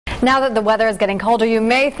Now that the weather is getting colder, you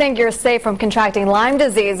may think you're safe from contracting Lyme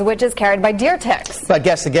disease, which is carried by deer ticks. But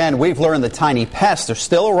guess again, we've learned the tiny pests are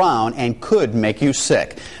still around and could make you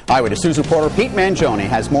sick. Eyewitness News reporter Pete Mangione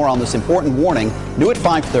has more on this important warning, new at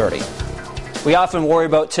 5:30. We often worry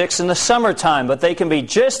about ticks in the summertime, but they can be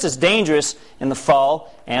just as dangerous in the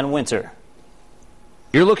fall and winter.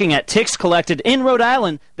 You're looking at ticks collected in Rhode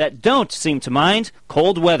Island that don't seem to mind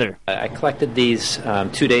cold weather. I collected these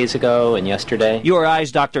 2 days ago and yesterday.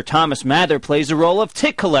 URI's Dr. Thomas Mather plays the role of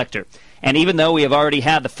tick collector. And even though we have already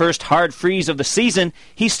had the first hard freeze of the season,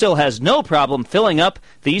 he still has no problem filling up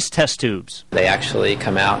these test tubes. They actually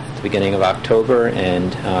come out at the beginning of October,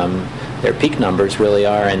 and their peak numbers really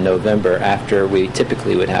are in November, after we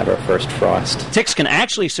typically would have our first frost. Ticks can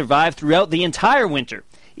actually survive throughout the entire winter,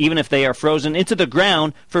 even if they are frozen into the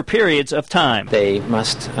ground for periods of time. They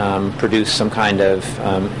must produce some kind of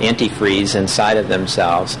antifreeze inside of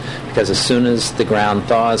themselves, because as soon as the ground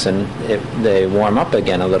thaws and they warm up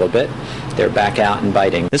again a little bit, they're back out and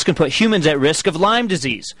biting. This can put humans at risk of Lyme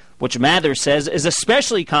disease, which Mather says is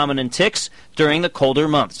especially common in ticks during the colder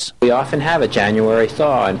months. We often have a January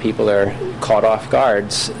thaw, and people are caught off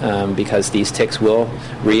guards because these ticks will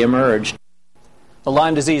reemerge. The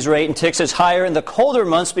Lyme disease rate in ticks is higher in the colder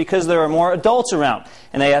months because there are more adults around,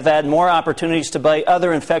 and they have had more opportunities to bite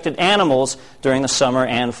other infected animals during the summer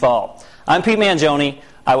and fall. I'm Pete Mangione,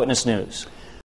 Eyewitness News.